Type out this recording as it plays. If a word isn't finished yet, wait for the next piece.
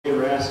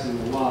asking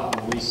a lot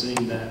when we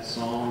sing that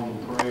song in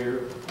prayer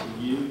to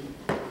you,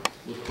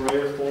 with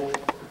prayerful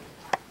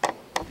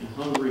and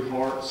hungry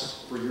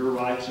hearts for your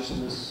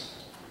righteousness,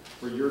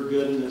 for your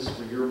goodness,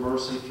 for your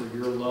mercy, for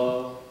your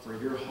love, for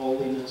your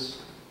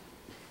holiness,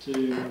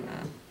 to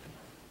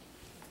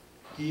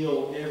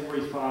heal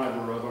every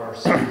fiber of our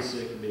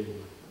sin-sick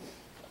being.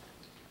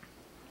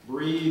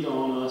 Breathe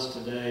on us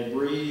today.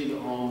 Breathe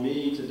on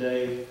me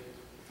today,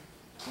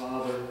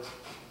 Father,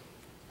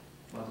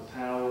 by the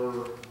power,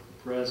 the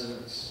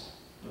presence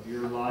of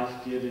your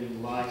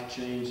life-giving,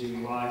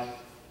 life-changing,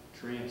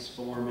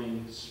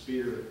 life-transforming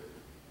Spirit,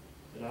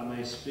 that I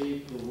may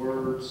speak the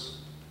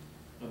words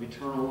of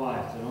eternal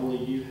life that only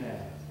you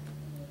have,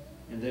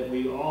 and that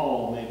we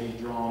all may be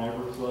drawn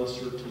ever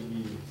closer to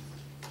you.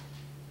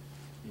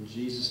 In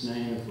Jesus'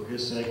 name and for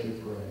his sake we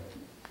pray.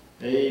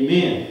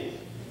 Amen.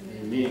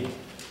 Amen.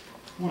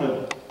 I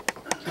want to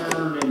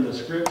turn in the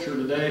scripture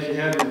today. If you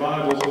have your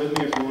Bibles with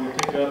me, if you want to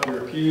pick up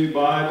your pew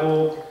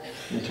Bible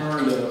and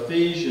turn to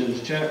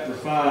Ephesians chapter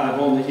 5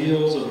 on the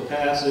heels of a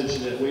passage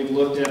that we've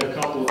looked at a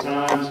couple of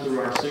times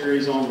through our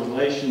series on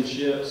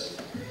relationships.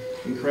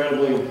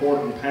 Incredibly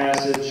important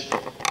passage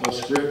of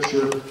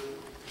scripture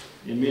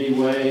in many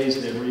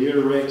ways that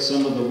reiterates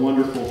some of the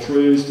wonderful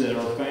truths that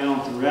are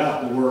found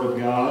throughout the Word of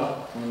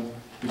God from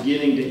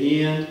beginning to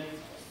end.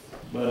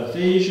 But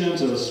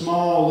Ephesians is a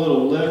small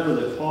little letter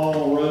that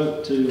Paul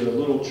wrote to a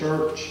little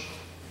church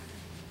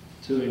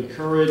to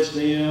encourage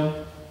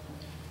them,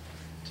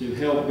 to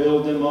help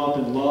build them up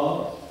in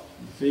love.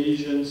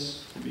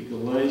 Ephesians, could be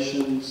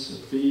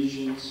Galatians,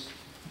 Ephesians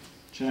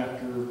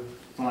chapter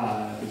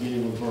 5,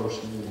 beginning with verse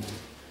 1.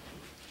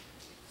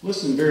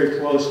 Listen very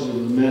closely to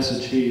the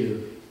message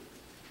here.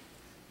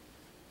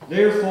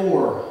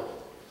 Therefore,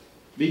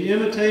 be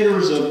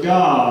imitators of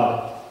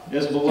God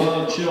as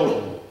beloved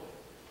children,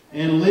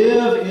 and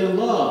live in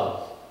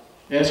love,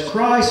 as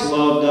Christ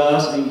loved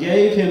us and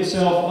gave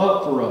himself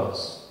up for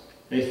us,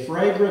 a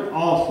fragrant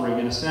offering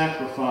and a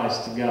sacrifice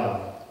to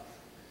God.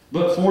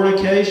 But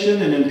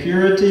fornication and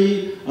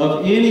impurity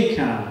of any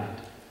kind,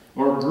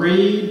 or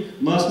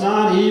greed, must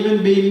not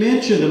even be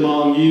mentioned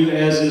among you,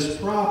 as is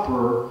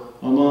proper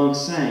among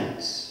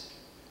saints.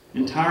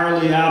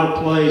 Entirely out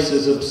of place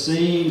is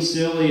obscene,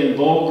 silly, and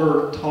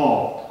vulgar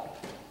talk.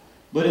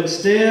 But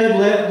instead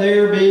let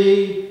there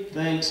be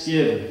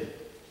thanksgiving.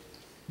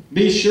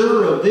 Be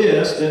sure of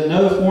this, that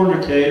no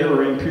fornicator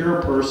or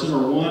impure person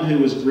or one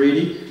who is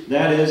greedy,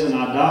 that is, an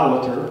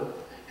idolater,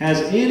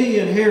 has any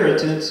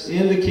inheritance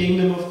in the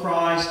kingdom of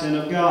Christ and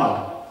of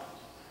God.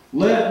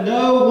 Let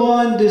no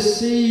one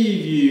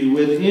deceive you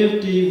with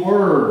empty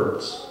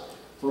words,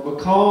 for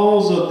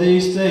because of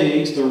these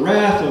things the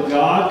wrath of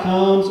God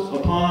comes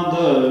upon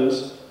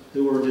those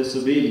who are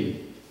disobedient.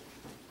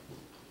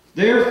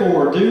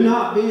 Therefore, do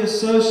not be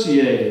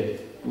associated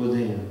with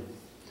them.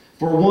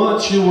 For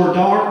once you were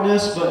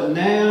darkness, but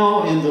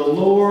now in the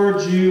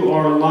Lord you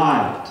are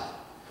light.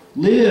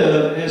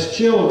 Live as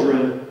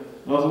children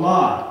of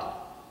light.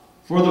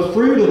 For the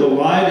fruit of the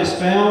light is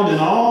found in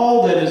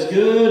all that is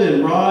good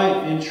and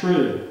right and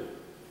true.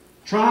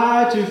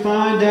 Try to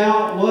find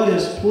out what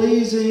is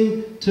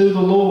pleasing to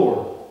the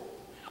Lord.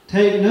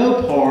 Take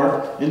no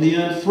part in the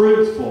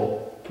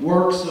unfruitful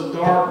works of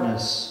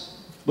darkness,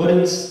 but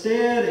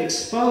instead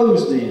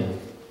expose them.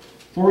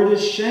 For it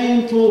is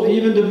shameful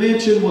even to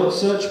mention what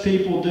such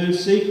people do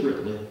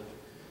secretly.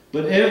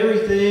 But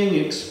everything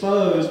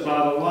exposed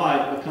by the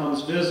light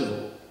becomes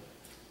visible.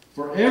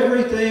 For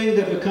everything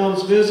that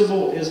becomes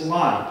visible is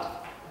light.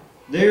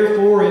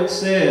 Therefore it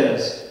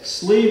says,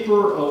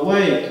 Sleeper,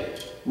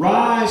 awake,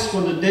 rise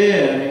from the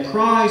dead, and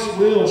Christ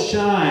will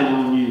shine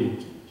on you.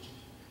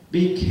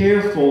 Be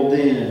careful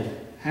then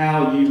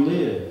how you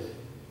live,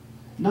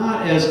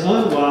 not as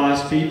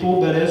unwise people,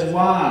 but as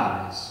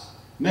wise,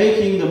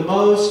 making the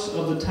most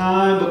of the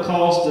time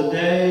because the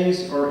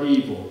days are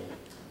evil.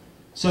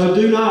 So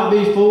do not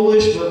be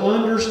foolish, but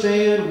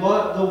understand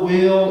what the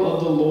will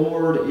of the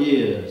Lord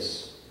is.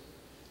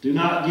 Do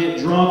not get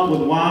drunk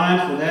with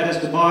wine, for that is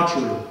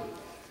debauchery,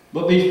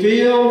 but be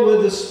filled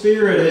with the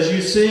Spirit as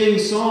you sing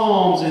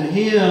psalms and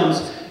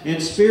hymns and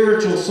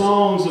spiritual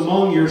songs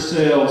among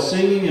yourselves,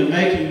 singing and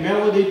making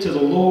melody to the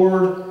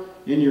Lord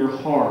in your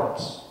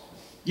hearts,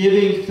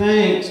 giving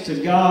thanks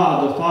to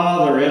God the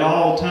Father at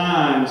all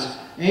times,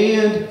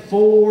 and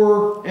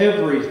for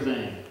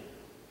everything,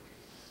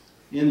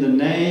 in the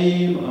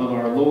name of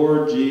our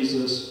Lord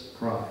Jesus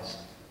Christ.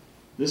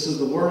 This is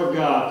the Word of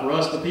God for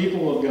us, the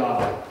people of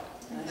God.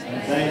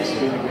 And thanks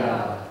be to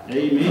God.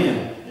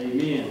 Amen.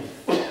 Amen.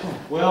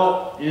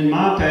 Well, in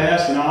my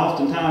past, and I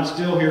oftentimes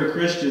still hear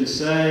Christians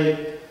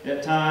say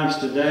at times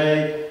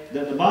today,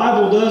 that the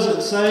Bible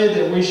doesn't say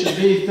that we should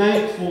be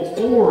thankful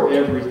for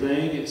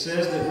everything. It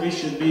says that we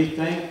should be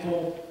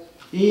thankful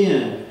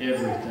in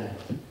everything.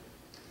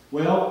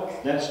 Well,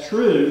 that's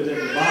true that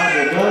the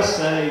Bible does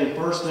say in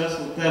 1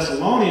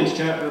 Thessalonians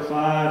chapter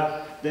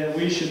 5 that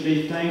we should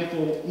be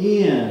thankful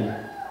in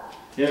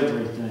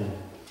everything.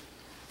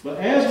 But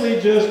as we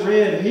just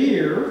read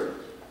here,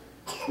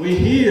 we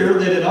hear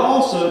that it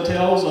also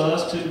tells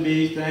us to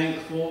be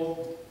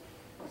thankful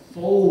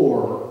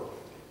for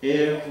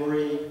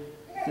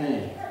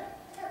everything.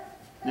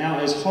 Now,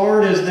 as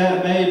hard as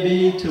that may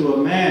be to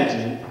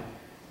imagine,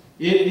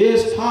 it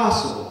is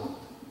possible.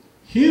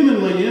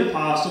 Humanly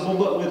impossible,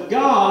 but with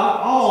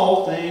God,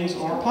 all things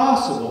are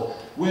possible.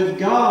 With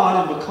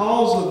God, and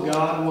because of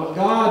God, and what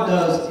God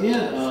does in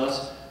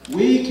us,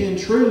 we can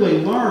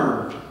truly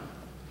learn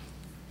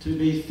to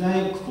be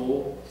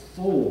thankful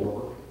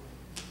for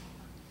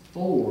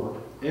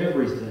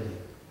everything.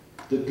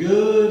 The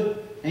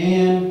good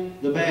and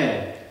the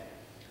bad.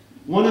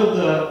 One of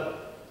the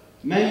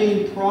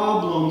main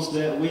problems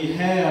that we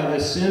have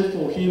as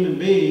sinful human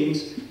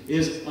beings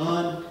is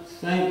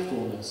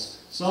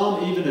unthankfulness.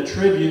 Some even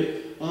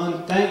attribute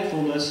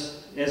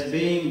unthankfulness as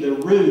being the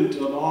root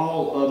of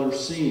all other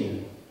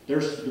sin.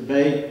 There's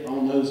debate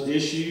on those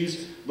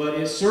issues, but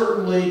it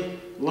certainly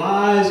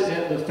lies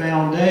at the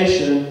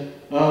foundation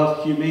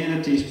of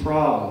humanity's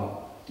problem.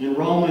 In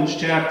Romans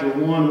chapter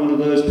 1, one of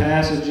those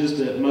passages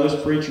that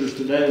most preachers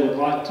today would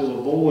like to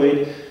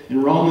avoid,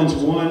 in Romans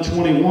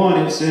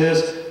 1:21 it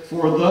says,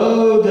 "For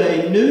though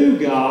they knew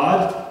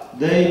God,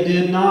 they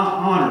did not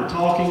honor,"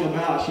 talking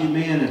about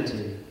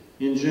humanity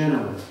in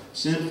general,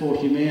 sinful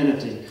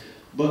humanity.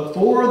 "But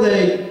though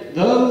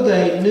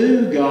they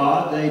knew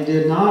God, they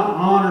did not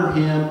honor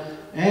Him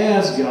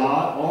as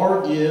God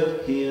or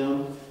give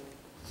Him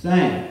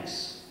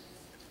thanks."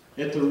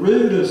 At the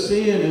root of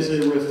sin is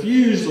a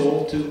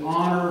refusal to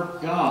honor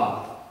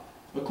God.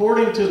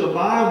 According to the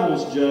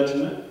Bible's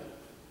judgment,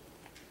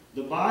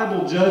 the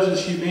Bible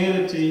judges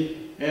humanity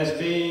as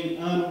being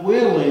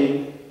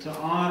unwilling to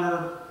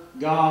honor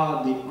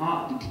God,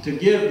 to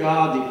give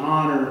God the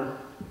honor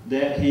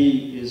that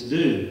He is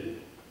due.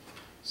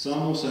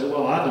 Some will say,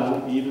 well, I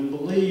don't even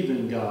believe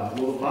in God.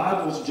 Well, the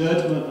Bible's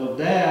judgment of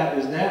that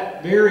is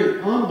that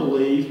very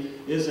unbelief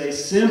is a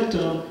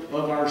symptom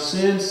of our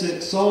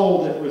sin-sick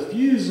soul that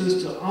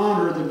refuses to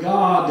honor the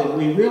God that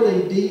we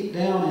really deep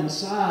down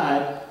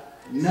inside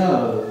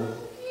know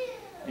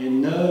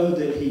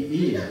that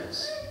He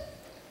is.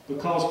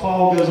 Because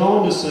Paul goes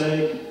on to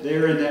say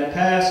there in that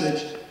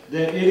passage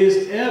that it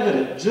is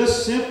evident,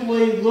 just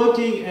simply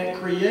looking at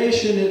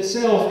creation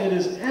itself, it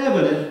is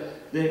evident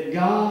that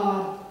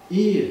God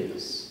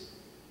is.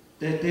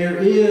 That there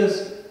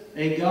is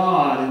a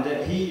God and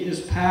that He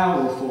is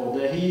powerful,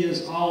 that He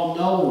is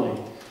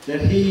all-knowing,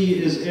 that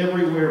He is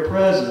everywhere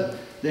present,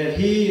 that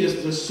He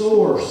is the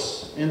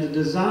source and the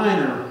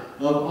designer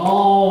of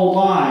all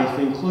life,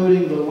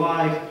 including the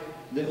life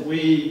that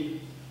we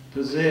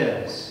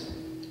possess.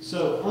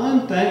 So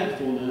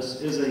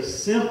unthankfulness is a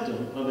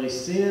symptom of a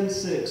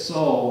sin-sick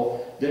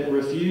soul that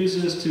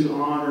refuses to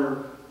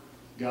honor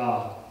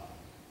God.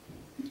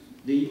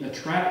 The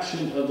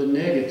attraction of the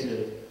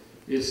negative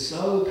is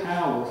so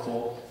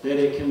powerful that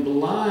it can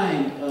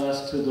blind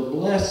us to the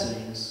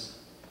blessings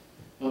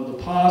of the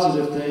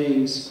positive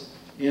things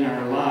in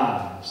our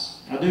lives.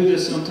 I do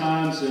this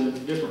sometimes in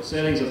different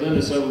settings. I've done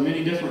this over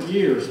many different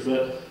years,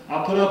 but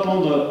I put up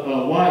on the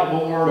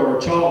whiteboard or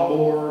a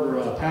chalkboard or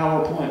a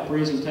PowerPoint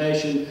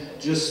presentation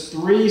just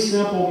 3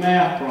 simple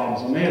math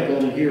problems. I may have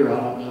done it here. I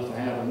don't know if I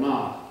have or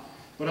not.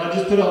 But I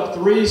just put up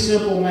 3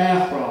 simple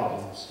math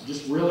problems.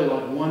 Just really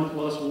like 1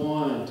 plus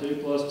 1, 2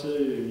 plus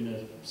 2,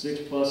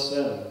 6 plus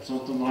 7,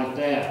 something like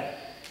that.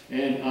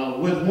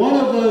 And with one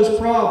of those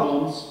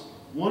problems,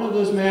 one of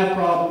those math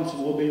problems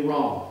will be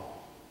wrong.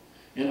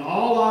 And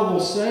all I will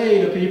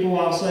say to people,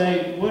 I'll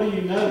say, what do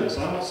you notice?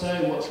 I don't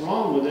say what's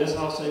wrong with this.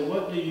 I'll say,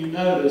 what do you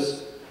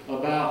notice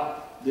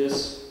about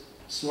this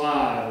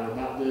slide or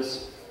about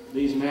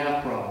these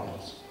math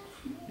problems?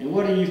 And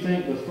what do you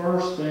think the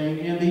first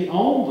thing and the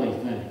only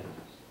thing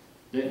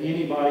that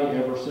anybody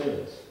ever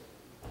says?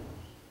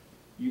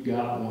 You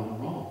got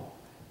one wrong.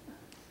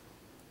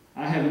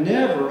 I have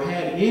never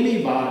had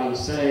anybody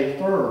say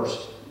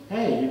first,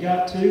 hey, you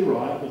got 2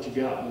 right, but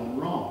you got 1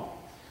 wrong.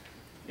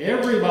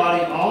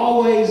 Everybody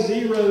always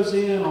zeroes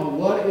in on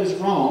what is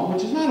wrong,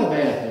 which is not a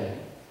bad thing.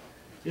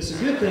 It's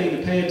a good thing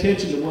to pay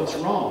attention to what's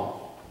wrong,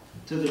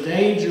 to the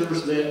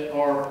dangers that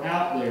are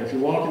out there. If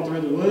you're walking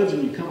through the woods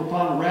and you come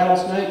upon a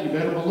rattlesnake, you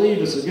better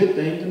believe it's a good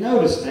thing to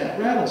notice that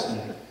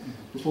rattlesnake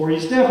before you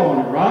step on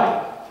it,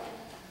 right?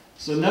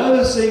 So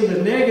noticing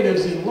the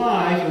negatives in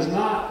life is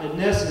not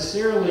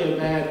necessarily a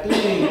bad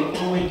thing, but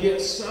when we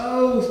get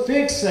so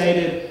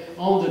fixated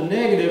on the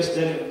negatives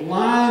that it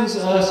blinds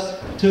us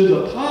to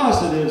the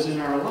positives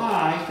in our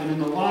life and in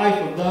the life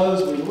of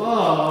those we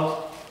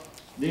love,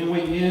 then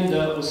we end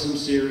up with some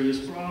serious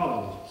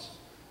problems.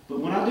 But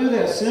when I do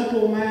that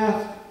simple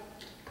math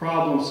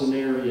problem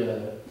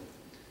scenario,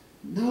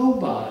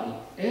 nobody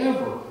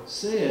ever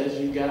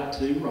says you got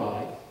 2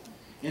 right,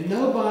 and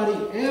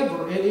nobody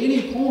ever, at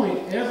any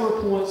point,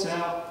 ever points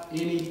out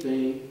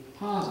anything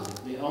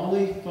positive. They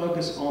only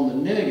focus on the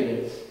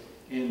negative,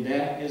 and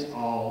that is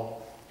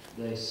all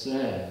they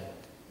say.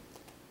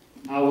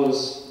 I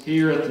was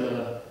here at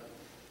the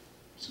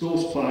school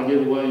supply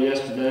giveaway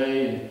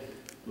yesterday and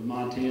with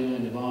Montana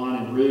and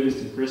Yvonne and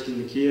Ruth and Christy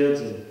and the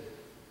kids, and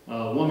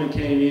a woman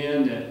came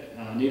in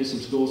that needed some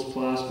school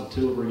supplies for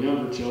 2 of her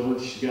younger children.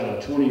 She's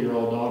got a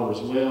 20-year-old daughter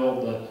as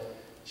well, but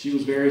she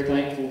was very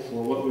thankful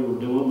for what we were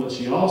doing, but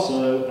she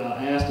also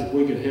asked if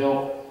we could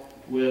help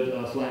with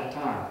a flat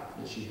tire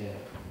that she had.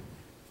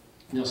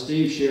 Now,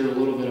 Steve shared a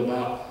little bit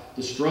about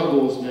the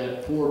struggles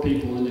that poor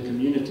people in the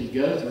community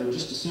go through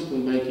just to simply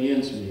make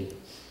ends meet.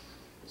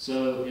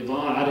 So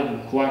Yvonne, I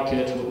didn't quite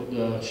catch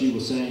what she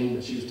was saying,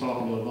 but she was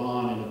talking to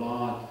Yvonne, and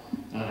Yvonne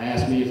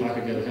asked me if I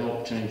could go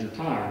help change her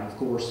tire. And of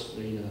course,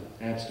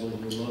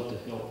 absolutely would love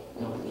to help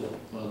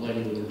the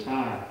lady with her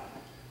tire.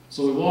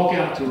 So we walk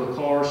out to her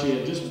car. She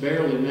had just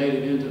barely made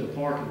it into the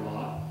parking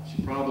lot.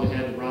 She probably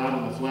had to ride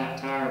on a flat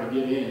tire to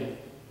get in.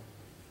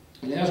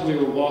 And as we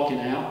were walking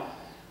out,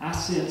 I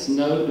sensed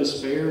no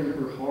despair in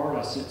her heart.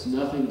 I sensed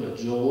nothing but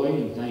joy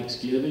and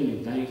thanksgiving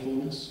and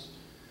thankfulness.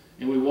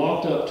 And we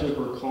walked up to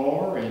her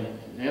car, and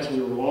as we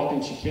were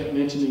walking, she kept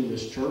mentioning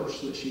this church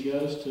that she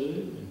goes to,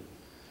 and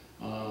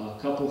a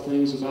couple of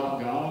things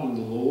about God and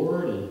the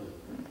Lord, and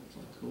it's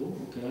like, cool,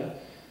 okay.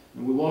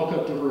 And we walk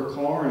up to her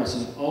car, and it's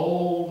an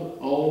old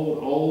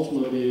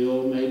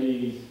Oldsmobile,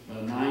 maybe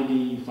a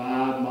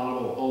 95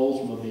 model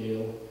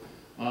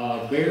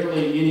Oldsmobile,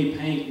 barely any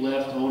paint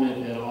left on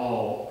it at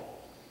all.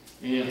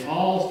 And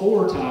all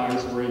four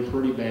tires were in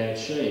pretty bad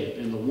shape.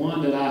 And the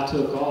one that I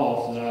took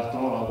off that I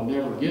thought I would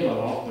never get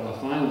off, but I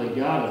finally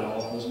got it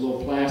off, those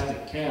little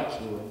plastic caps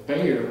were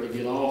bare to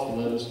get off of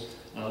those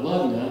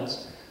lug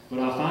nuts. But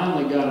I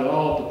finally got it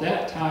off, but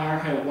that tire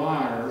had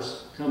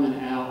wires coming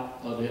out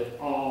of it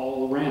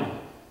all around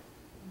it.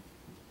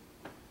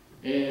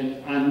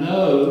 And I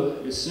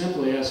know as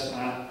simply as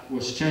I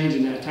was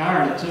changing that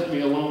tire, and it took me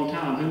a long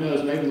time. Who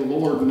knows, maybe the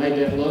Lord made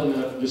that lug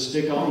nut just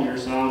stick on there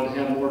so I would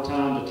have more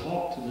time to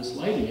talk to this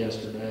lady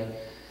yesterday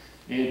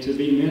and to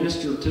be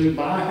ministered to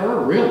by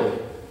her, really.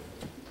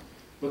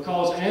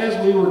 Because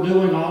as we were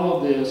doing all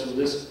of this with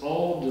this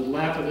old,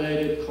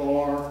 dilapidated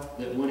car,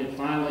 that when I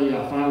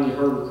finally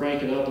heard her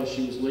crank it up as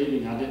she was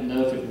leaving, I didn't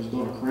know if it was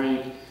going to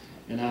crank.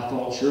 And I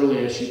thought,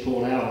 surely as she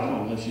pulled out, I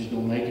don't know if she's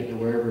going to make it to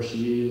wherever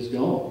she is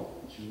going.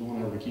 She's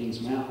going over to Kings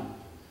Mountain.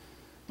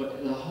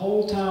 But the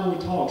whole time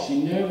we talked,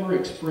 she never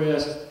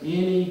expressed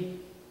any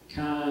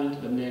kind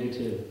of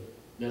negativity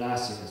that I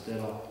sensed at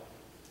all.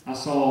 I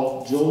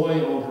saw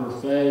joy on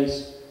her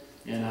face,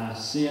 and I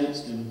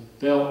sensed and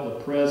felt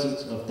the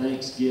presence of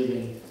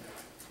thanksgiving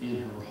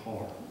in her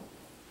heart.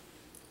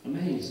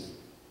 Amazing.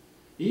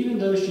 Even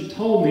though she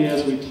told me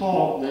as we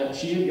talked that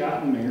she had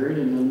gotten married,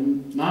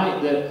 and the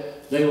night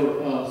that they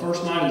were,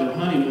 first night of their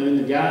honeymoon,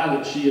 the guy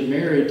that she had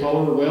married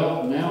told her,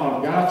 well, now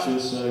I've got you,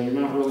 so you're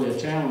not really a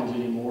challenge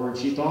anymore. And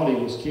she thought he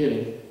was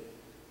kidding.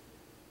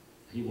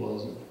 He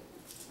wasn't.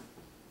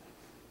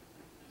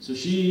 So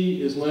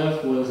she is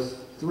left with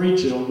 3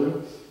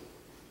 children,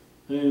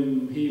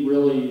 whom he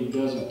really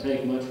doesn't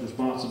take much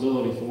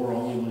responsibility for,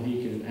 only when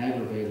he can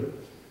aggravate her.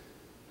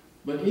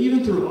 But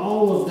even through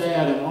all of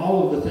that and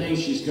all of the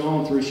things she's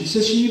gone through, she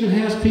says she even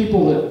has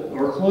people that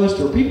are close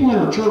to her, people in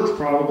her church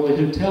probably,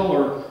 who tell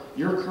her,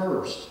 you're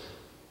cursed.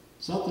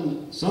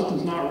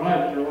 Something's not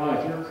right in your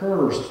life. You're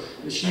cursed.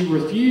 But she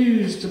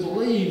refused to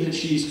believe that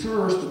she's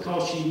cursed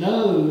because she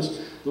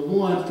knows the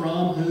one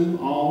from whom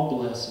all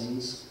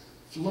blessings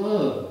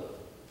flow.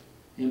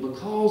 And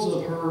because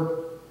of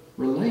her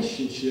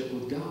relationship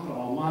with God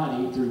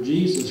Almighty through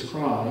Jesus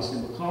Christ,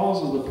 and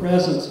because of the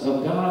presence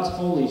of God's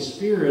Holy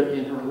Spirit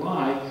in her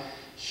life,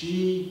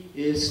 she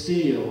is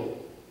still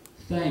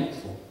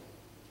thankful.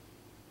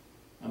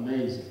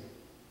 Amazing.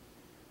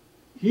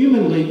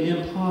 Humanly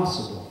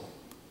impossible.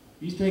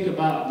 You think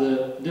about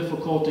the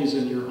difficulties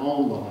in your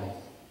own life.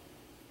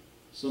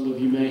 Some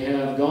of you may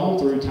have gone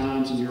through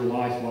times in your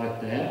life like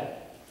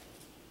that.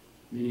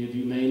 Many of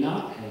you may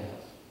not have.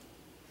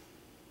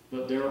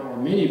 But there are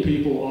many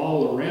people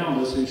all around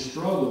us who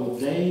struggle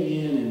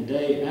day in and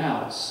day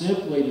out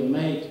simply to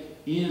make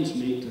ends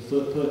meet, to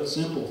put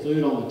simple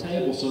food on the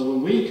table. So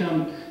when we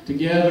come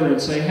together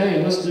and say,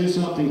 hey, let's do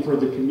something for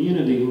the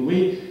community, when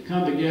we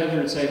come together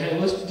and say, hey,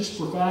 let's just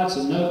provide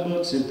some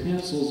notebooks and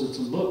pencils and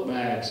some book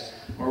bags,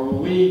 or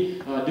when we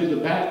do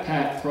the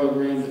backpack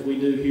program that we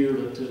do here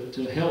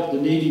to help the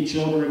needy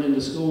children in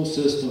the school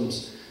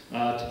systems,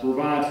 to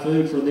provide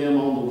food for them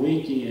on the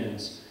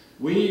weekends,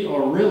 we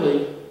are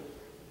really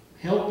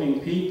helping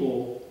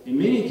people, in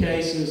many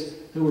cases,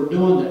 who are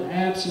doing the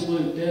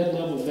absolute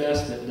dead-level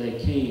best that they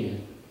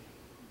can,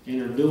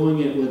 and are doing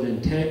it with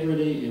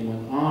integrity and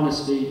with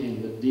honesty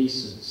and with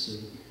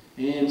decency,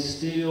 and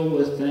still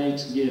with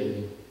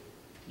thanksgiving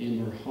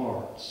in their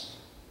hearts.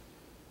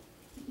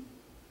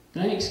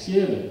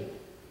 Thanksgiving,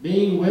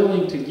 being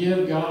willing to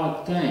give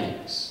God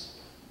thanks,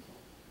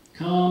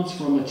 comes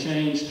from a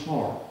changed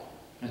heart,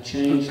 a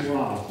changed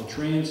life, a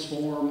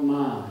transformed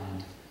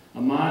mind,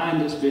 a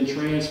mind that's been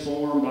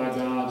transformed by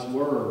God's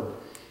Word.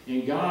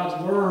 And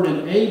God's Word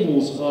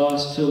enables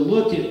us to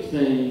look at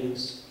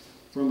things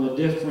from a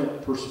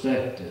different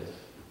perspective.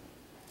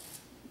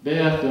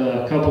 Beth,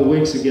 a couple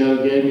weeks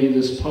ago, gave me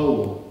this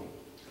poem.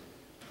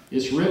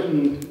 It's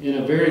written in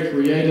a very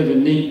creative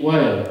and neat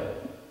way.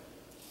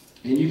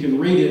 And you can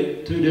read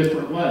it 2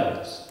 different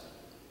ways.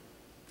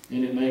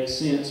 and it makes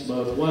sense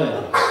both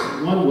ways.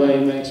 One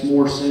way makes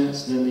more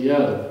sense than the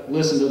other.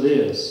 Listen to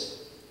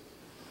this.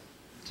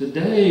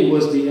 Today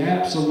was the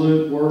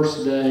absolute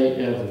worst day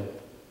ever.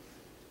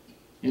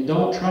 And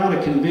don't try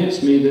to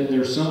convince me that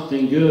there's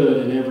something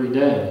good in every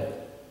day.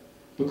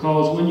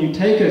 Because when you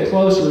take a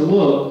closer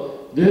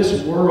look,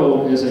 this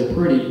world is a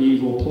pretty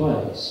evil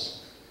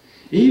place.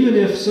 Even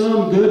if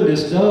some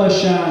goodness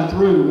does shine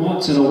through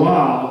once in a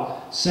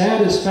while,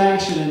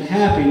 satisfaction and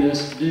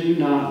happiness do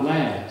not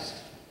last.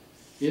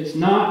 It's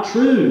not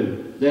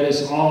true that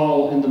it's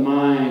all in the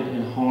mind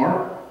and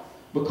heart,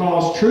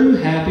 because true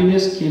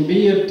happiness can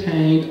be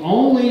obtained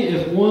only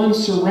if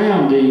one's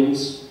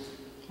surroundings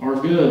are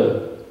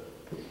good.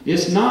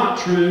 It's not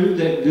true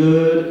that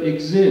good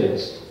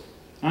exists.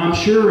 I'm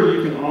sure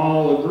you can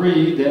all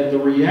agree that the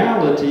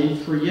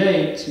reality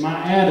creates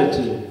my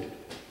attitude.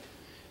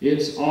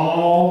 It's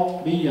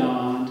all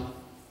beyond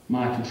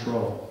my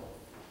control.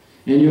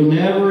 And you'll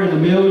never in a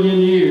million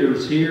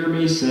years hear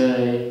me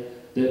say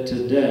that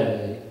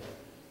today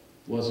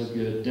was a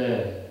good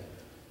day.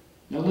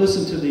 Now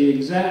listen to the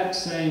exact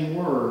same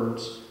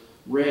words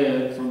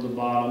read from the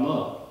bottom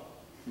up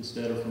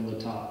instead of from the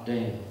top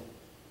down.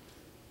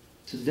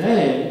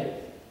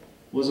 Today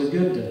was a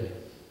good day.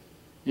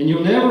 And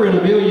you'll never in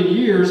a million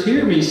years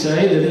hear me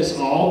say that it's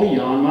all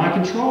beyond my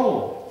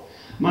control.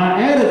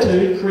 My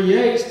attitude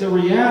creates the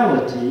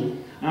reality.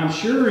 I'm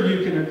sure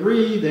you can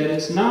agree that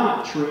it's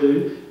not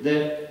true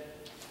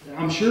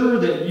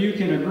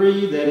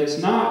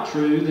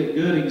that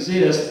good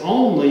exists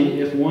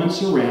only if one's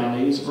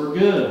surroundings are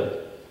good.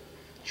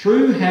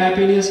 True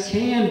happiness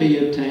can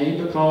be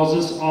obtained because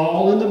it's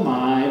all in the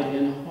mind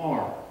and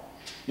heart.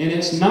 And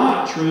it's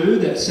not true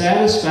that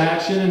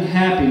satisfaction and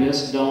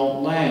happiness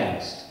don't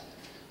last.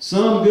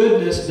 Some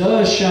goodness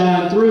does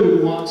shine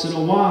through once in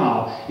a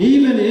while,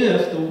 even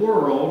if the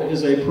world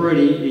is a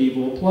pretty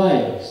evil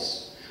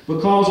place.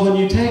 Because when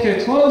you take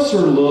a closer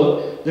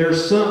look,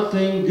 there's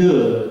something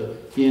good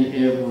in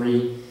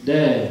every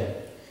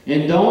day.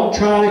 And don't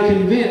try to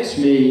convince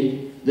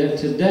me that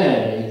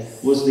today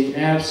was the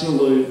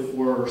absolute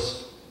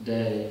worst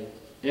day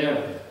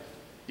ever.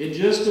 It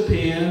just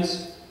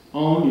depends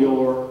on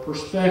your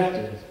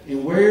perspective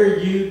and where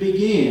you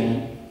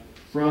begin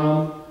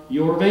from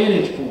your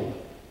vantage point.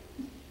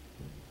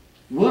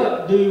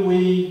 What do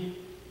we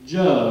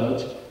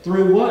judge?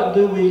 Through what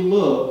do we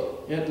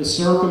look at the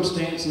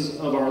circumstances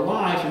of our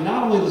life? And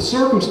not only the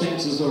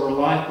circumstances of our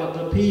life, but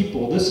the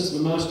people. This is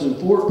the most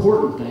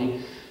important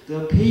thing.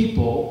 The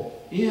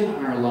people in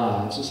our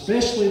lives,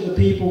 especially the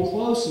people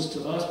closest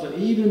to us, but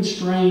even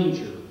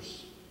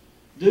strangers.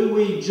 Do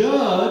we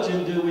judge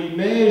and do we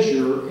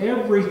measure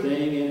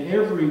everything and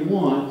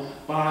everyone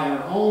by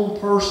our own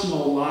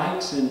personal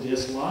likes and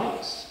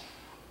dislikes?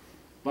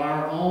 By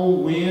our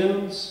own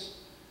whims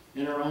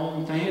and our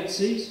own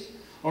fancies?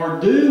 Or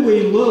do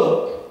we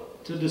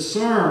look to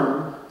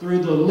discern through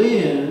the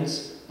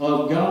lens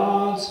of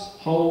God's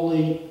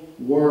holy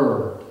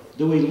Word?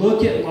 Do we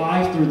look at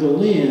life through the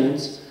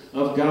lens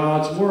of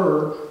God's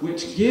Word,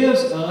 which gives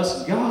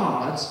us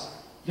God's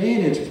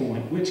vantage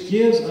point, which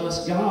gives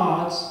us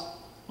God's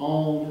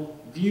own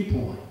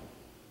viewpoint?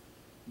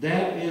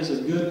 That is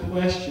a good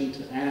question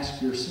to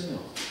ask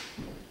yourself.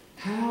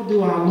 How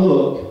do I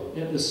look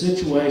at the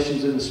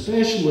situations, and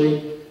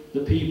especially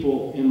the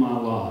people in my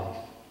life?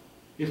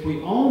 If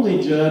we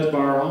only judge by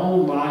our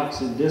own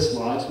likes and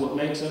dislikes, what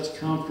makes us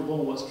comfortable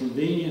and what's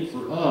convenient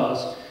for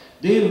us,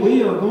 then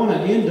we are going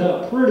to end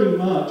up pretty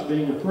much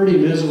being a pretty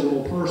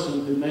miserable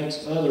person who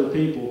makes other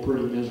people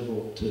pretty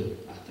miserable too,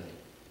 I think.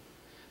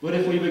 But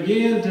if we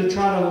begin to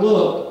try to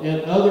look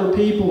at other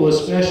people,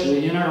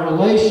 especially in our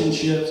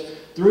relationships,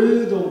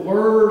 through the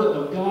Word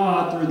of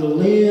God, through the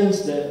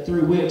lens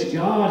through which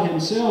God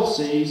Himself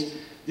sees,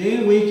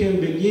 then we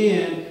can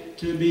begin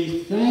to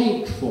be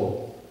thankful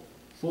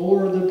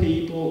for the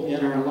people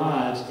in our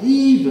lives,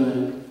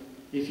 even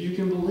if you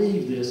can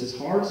believe this, as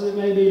hard as it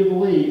may be to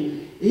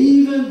believe,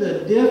 even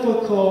the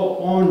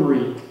difficult,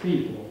 ornery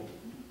people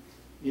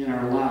in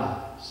our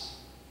lives.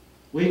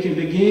 We can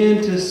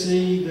begin to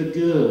see the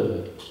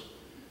good.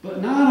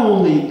 But not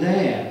only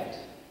that,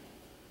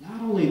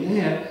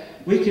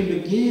 we can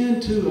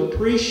begin to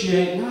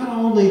appreciate not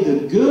only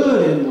the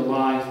good in the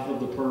life of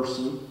the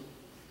person,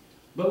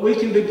 but we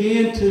can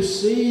begin to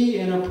see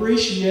and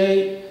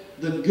appreciate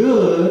the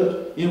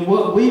good in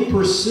what we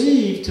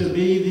perceive to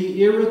be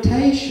the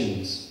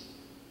irritations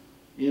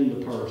in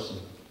the person.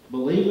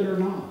 Believe it or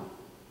not.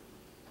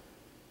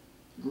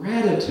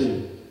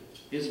 Gratitude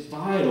is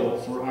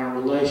vital for our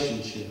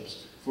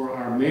relationships, for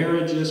our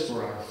marriages,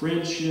 for our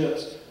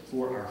friendships,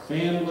 for our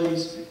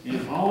families,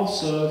 and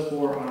also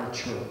for our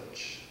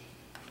church.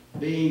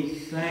 Being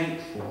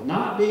thankful,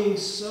 not being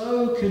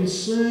so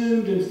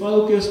consumed and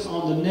focused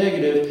on the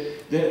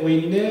negative that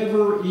we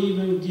never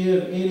even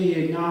give any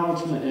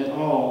acknowledgement at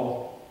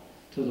all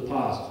to the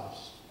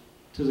positives,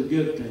 to the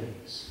good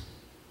things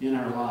in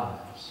our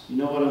lives. You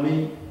know what I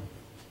mean?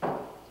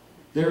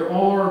 There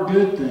are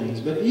good things,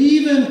 but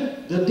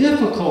even the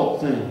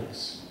difficult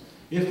things,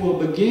 if we'll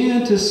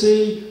begin to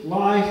see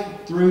life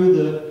through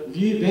the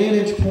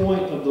vantage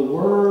point of the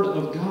Word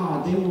of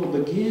God, then we'll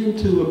begin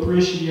to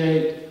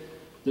appreciate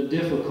the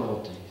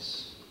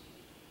difficulties.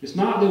 It's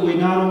not that we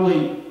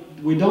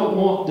don't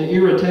want the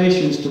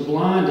irritations to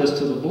blind us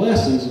to the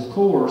blessings, of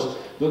course,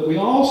 but we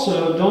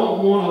also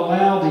don't want to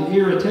allow the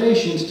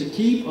irritations to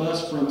keep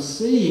us from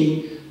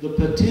seeing the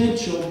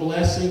potential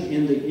blessing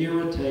in the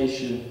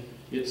irritation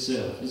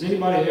itself. Does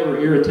anybody ever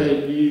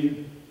irritate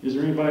you? Is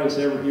there anybody that's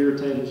ever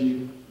irritated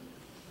you?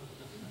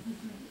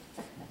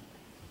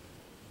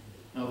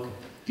 Okay,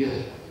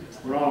 good.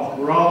 We're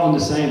all in the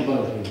same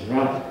boat here,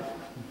 right?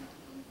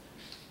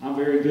 I'm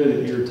very good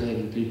at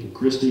irritating people.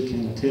 Christy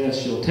can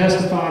attest. She'll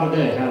testify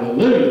today.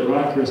 Hallelujah,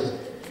 right, Christy?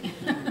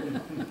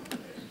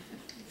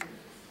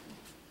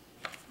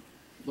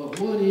 But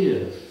what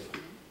if,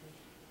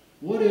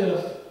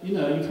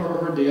 you've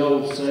heard the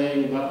old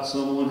saying about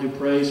someone who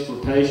prays for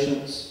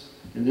patience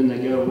and then they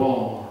go to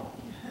Walmart.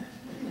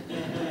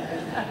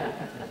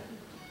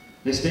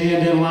 They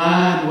stand in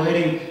line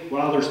waiting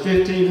while there's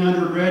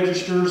 1,500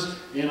 registers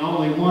and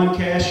only one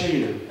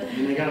cashier.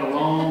 And they got a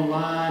long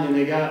line and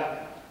they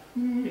got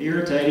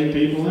irritating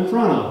people in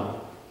front of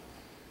them.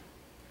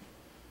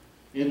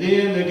 And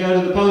then they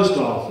go to the post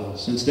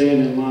office and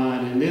stand in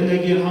line. And then they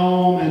get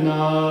home and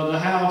the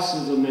house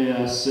is a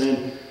mess.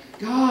 And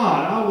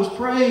God, I was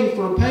praying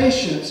for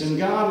patience. And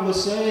God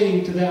was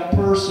saying to that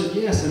person,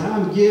 yes, and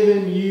I'm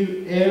giving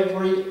you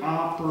every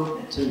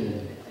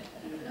opportunity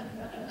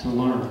to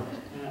learn.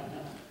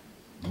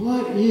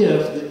 What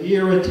if the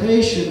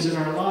irritations in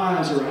our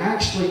lives are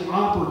actually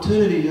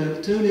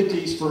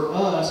opportunities for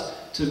us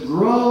to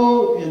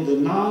grow in the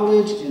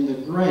knowledge and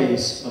the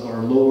grace of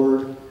our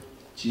Lord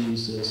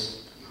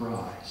Jesus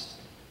Christ?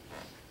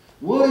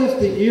 What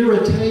if the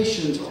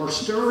irritations are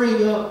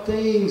stirring up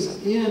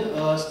things in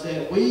us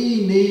that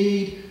we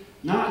need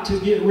not to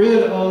get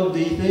rid of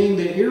the thing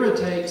that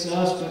irritates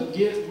us, but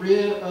get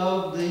rid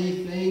of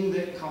the thing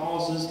that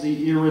causes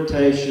the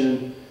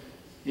irritation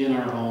in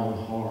our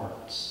own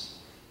hearts?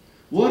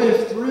 What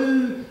if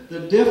through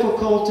the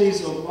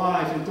difficulties of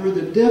life and through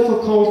the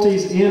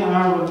difficulties in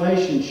our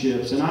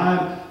relationships, and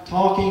I'm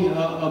talking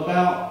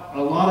about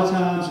a lot of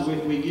times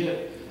we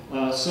get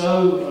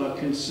so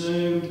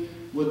consumed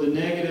with the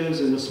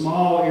negatives and the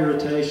small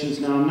irritations.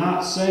 Now, I'm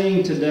not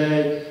saying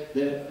today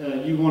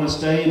that you want to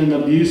stay in an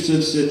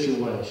abusive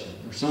situation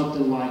or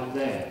something like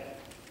that,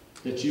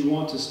 that you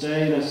want to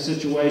stay in a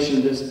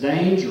situation that's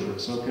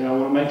dangerous. Okay, I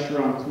want to make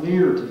sure I'm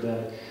clear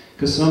today.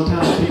 Because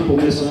sometimes people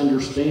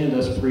misunderstand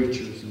us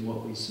preachers and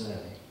what we say.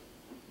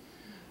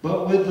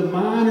 But with the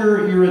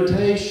minor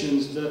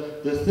irritations,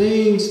 the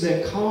things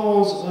that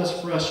cause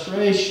us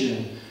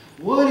frustration,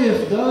 what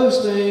if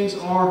those things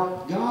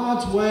are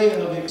God's way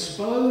of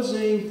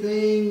exposing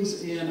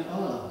things in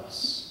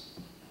us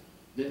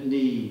that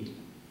need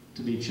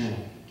to be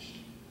changed?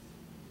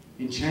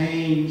 And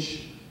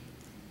change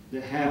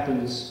that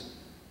happens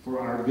for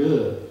our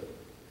good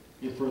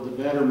and for the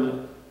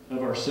betterment of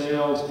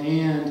ourselves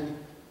and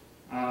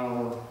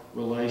our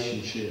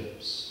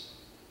relationships.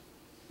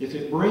 If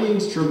it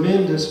brings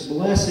tremendous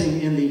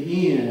blessing in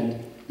the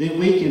end, then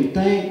we can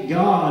thank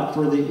God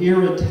for the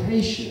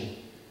irritation,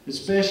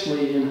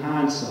 especially in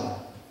hindsight.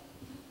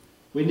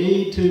 We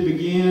need to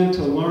begin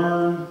to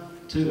learn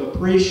to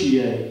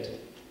appreciate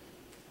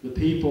the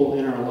people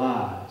in our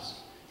lives.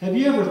 Have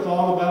you ever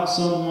thought about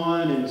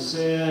someone and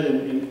said,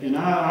 and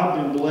I've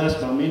been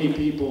blessed by many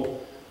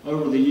people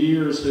over the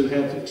years who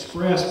have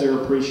expressed their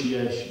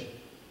appreciation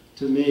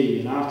to me,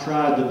 and I've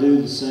tried to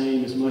do the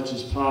same as much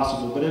as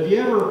possible. But have you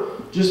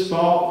ever just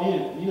thought,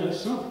 man,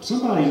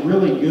 somebody's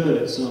really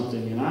good at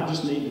something and I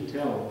just need to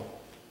tell them,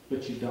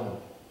 but you don't.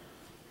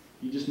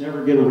 You just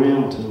never get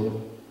around to it.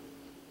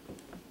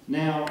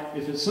 Now,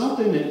 if it's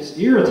something that's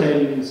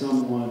irritating in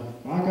someone,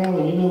 by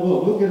golly, you know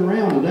what, we'll get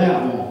around to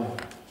that, won't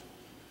we?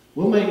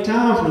 We'll make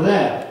time for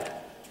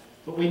that.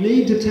 But we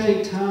need to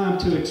take time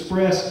to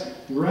express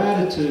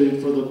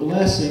gratitude for the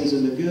blessings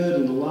and the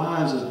good in the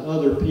lives of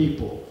other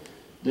people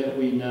that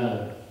we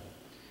know.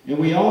 And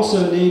we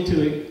also need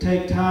to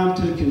take time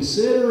to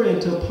consider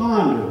and to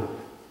ponder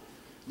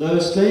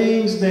those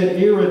things that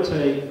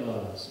irritate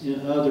us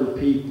in other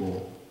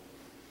people.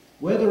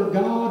 Whether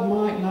God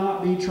might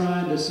not be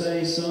trying to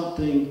say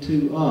something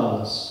to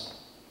us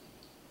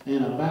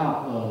and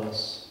about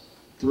us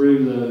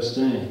through those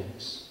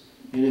things.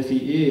 And if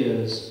He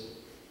is,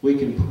 we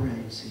can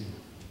praise Him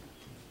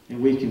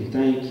and we can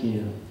thank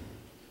Him.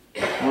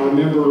 I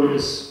remember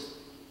this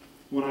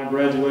when I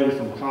graduated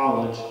from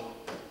college.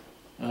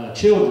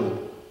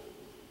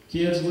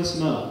 Kids,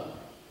 listen up.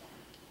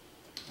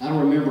 I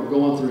remember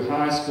going through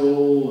high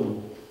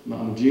school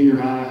and junior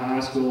high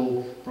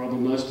school, probably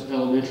most of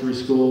elementary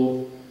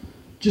school,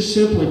 just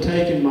simply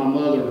taking my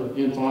mother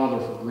and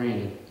father for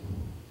granted.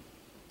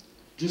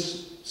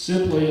 Just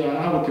simply,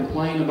 I would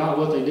complain about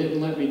what they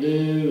didn't let me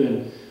do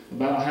and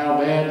about how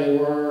bad they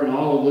were and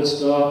all of this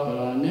stuff, but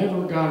I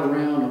never got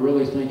around to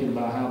really thinking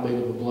about how big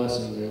of a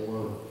blessing they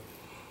were.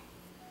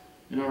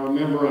 And I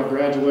remember I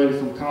graduated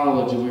from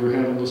college and we were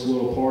having this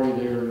little party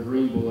there in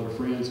Greenville at a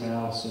friend's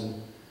house, and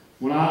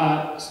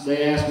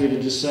they asked me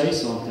to just say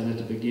something at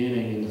the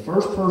beginning, and the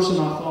first person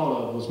I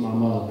thought of was my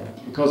mother,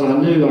 because I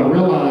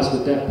realized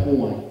at that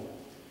point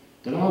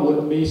that I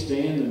wouldn't be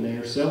standing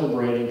there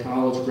celebrating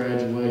college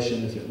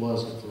graduation if it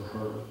wasn't for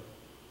her.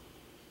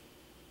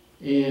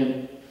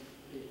 And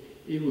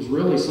it was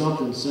really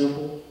something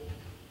simple.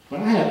 But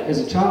as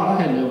a child,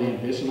 I had no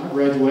ambition. I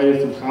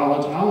graduated from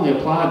college. I only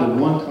applied to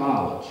one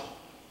college.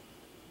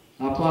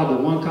 I applied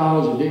to one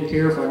college and didn't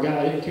care if I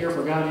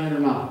got in or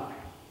not.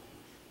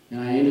 And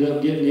I ended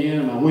up getting in,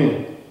 and I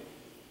went.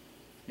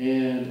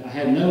 And I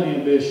had no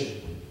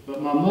ambition.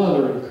 But my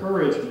mother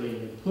encouraged me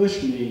and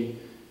pushed me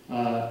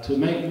to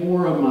make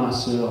more of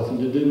myself and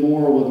to do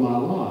more with my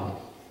life.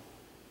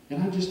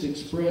 And I just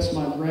expressed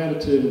my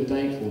gratitude and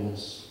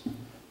thankfulness.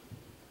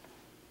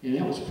 And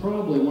that was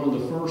probably one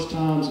of the first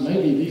times,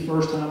 maybe the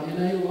first time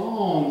in a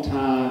long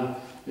time,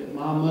 that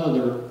my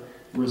mother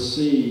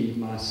received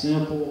my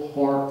simple,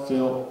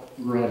 heartfelt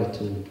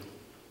gratitude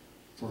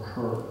for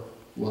her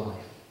life.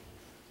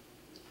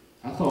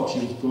 I thought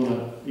she was going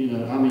to,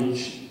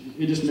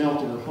 it just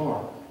melted her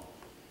heart.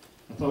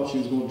 I thought she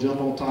was going to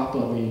jump on top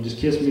of me and just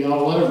kiss me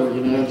all over,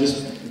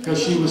 just because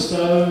she was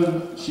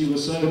so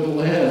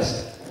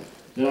blessed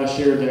that I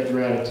shared that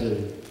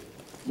gratitude.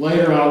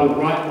 Later, I would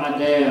write my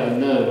dad a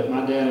note.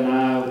 My dad and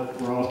I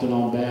were often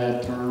on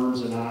bad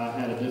terms, and I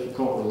had a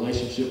difficult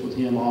relationship with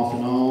him off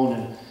and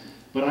on.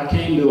 But I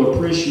came to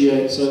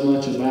appreciate so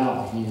much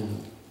about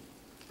him,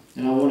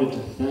 and I wanted to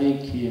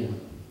thank him.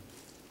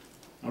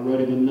 I wrote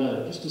him a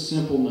note, just a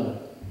simple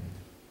note.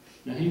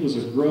 Now, he was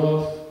a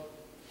gruff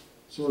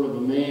sort of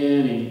a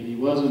man. He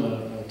wasn't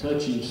a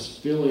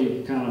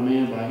touchy-feely kind of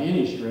man by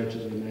any stretch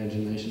of the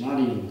imagination, not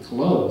even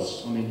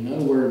close.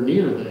 Nowhere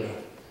near that.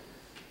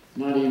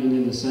 Not even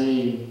in the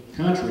same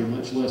country,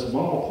 much less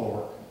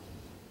ballpark.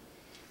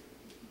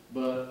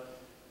 But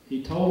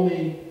he told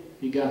me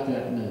he got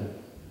that note,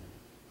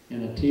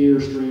 and a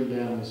tear streamed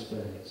down his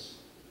face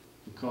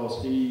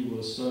because he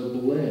was so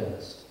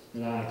blessed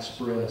that I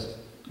expressed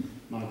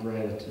my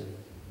gratitude.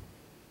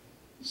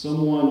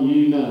 Someone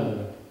you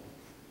know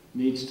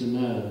needs to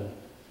know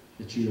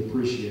that you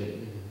appreciate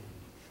them,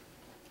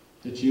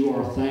 that you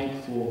are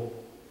thankful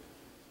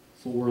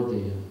for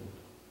them.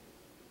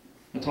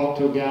 I talked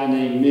to a guy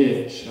named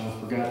Mitch. I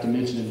forgot to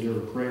mention him during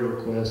a prayer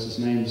request. His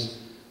name's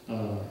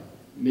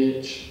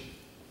Mitch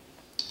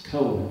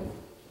Cohen.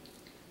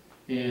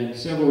 And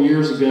several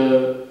years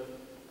ago,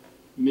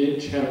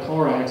 Mitch had a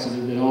car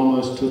accident that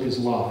almost took his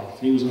life.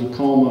 He was in a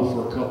coma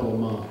for a couple of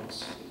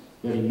months,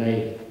 but he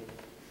made it.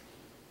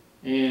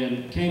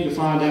 And came to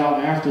find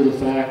out after the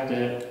fact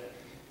that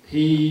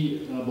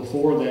he,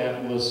 before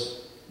that,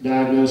 was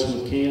diagnosed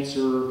with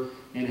cancer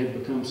and had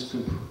become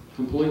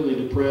completely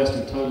depressed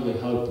and totally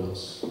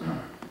hopeless.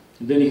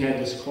 And then he had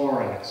this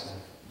car accident.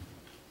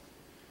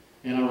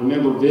 And I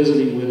remember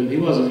visiting with him. He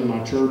wasn't in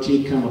my church.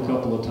 He'd come a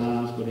couple of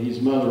times, but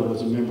his mother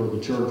was a member of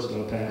the church that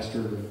I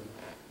pastored. And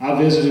I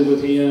visited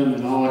with him,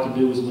 and all I could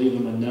do was leave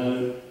him a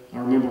note. I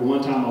remember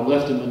one time I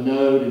left him a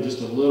note and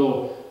just a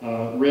little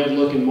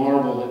red-looking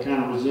marble that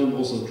kind of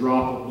resembles a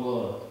drop of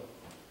blood.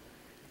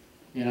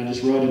 And I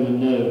just wrote him a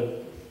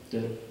note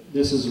that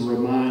this is a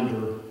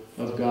reminder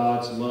of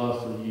God's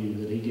love for you,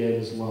 that he gave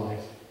his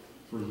life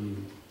for you.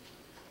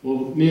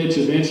 Well, Mitch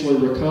eventually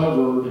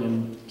recovered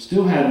and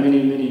still had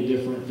many, many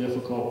different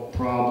difficult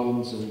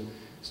problems, and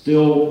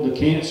still the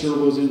cancer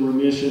was in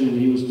remission and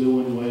he was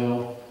doing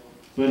well.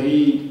 But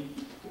he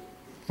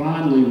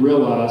finally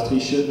realized he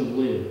shouldn't have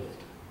lived,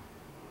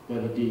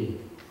 but he did.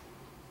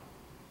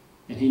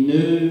 And he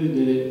knew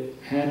that it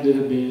had to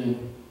have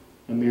been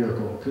a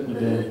miracle. It couldn't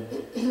have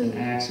been an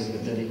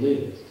accident that he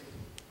lived.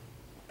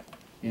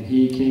 And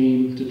he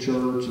came to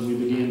church, and we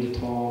began to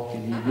talk,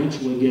 and he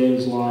eventually gave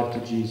his life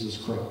to Jesus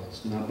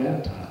Christ, and I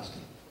baptized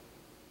him.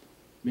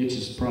 Mitch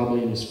is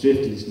probably in his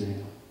 50s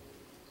now.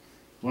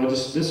 Well,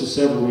 this was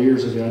several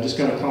years ago. I just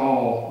got a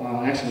call.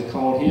 I actually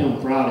called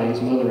him Friday.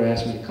 His mother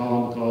asked me to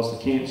call him because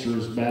the cancer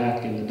is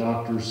back, and the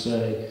doctors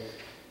say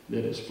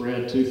that it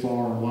spread too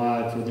far and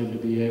wide for them to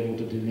be able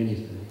to do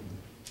anything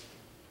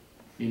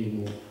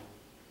anymore.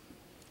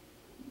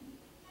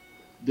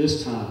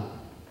 This time,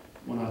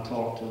 when I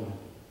talked to him,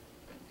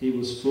 he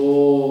was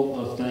full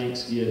of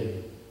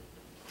thanksgiving.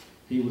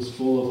 He was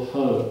full of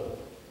hope.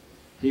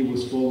 He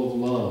was full of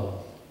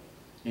love.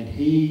 And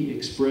he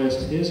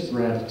expressed his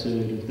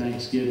gratitude and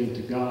thanksgiving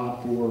to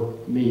God for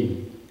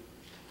me.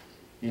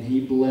 And he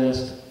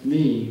blessed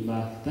me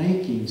by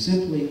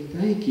simply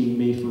thanking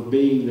me for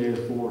being there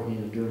for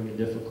him during a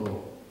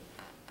difficult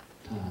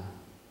time.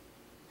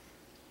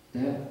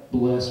 That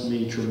blessed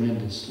me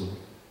tremendously.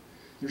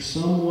 There's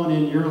someone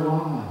in your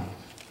life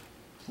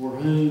for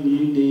whom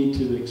you need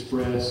to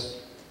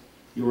express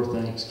your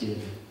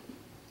thanksgiving,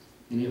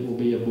 and it will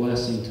be a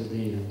blessing to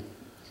them.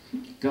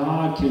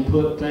 God can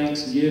put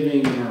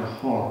thanksgiving in our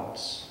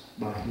hearts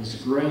by his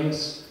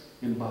grace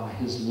and by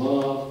his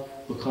love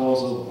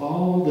because of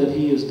all that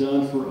he has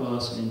done for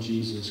us in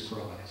Jesus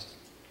Christ.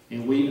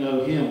 And we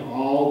owe him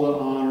all the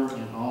honor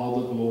and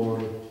all the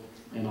glory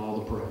and all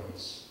the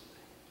praise.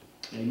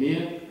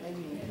 Amen?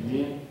 Amen.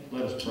 Amen.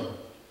 Let us pray.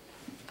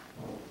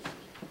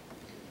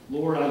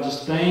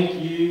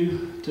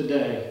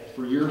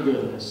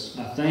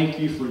 thank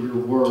you for your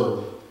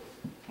word.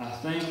 I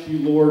thank you,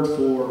 Lord,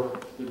 for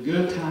the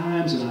good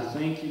times, and I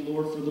thank you,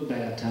 Lord, for the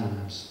bad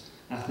times.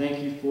 I thank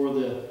you for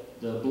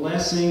the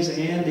blessings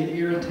and the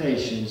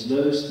irritations,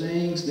 those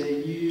things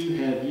that you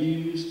have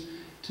used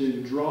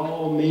to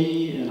draw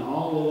me and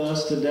all of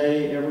us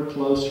today ever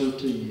closer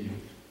to you.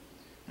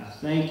 I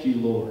thank you,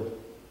 Lord,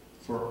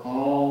 for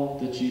all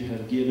that you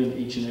have given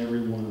each and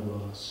every one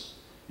of us.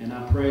 And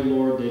I pray,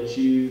 Lord, that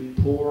you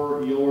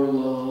pour your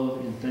love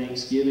and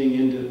thanksgiving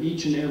into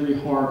each and every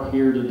heart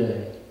here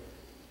today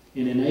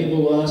and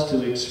enable us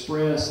to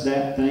express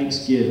that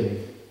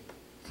thanksgiving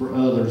for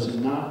others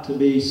and not to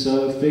be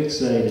so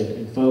fixated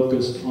and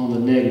focused on the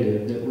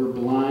negative that we're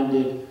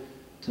blinded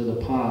to the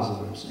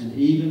positives and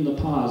even the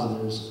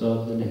positives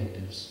of the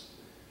negatives.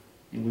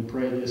 And we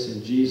pray this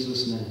in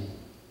Jesus' name.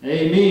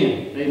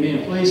 Amen.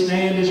 Amen. Please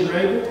stand as you're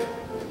able.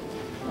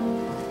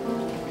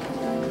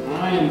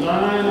 I am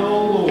thine,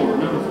 O Lord.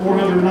 Number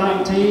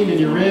 419 in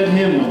your red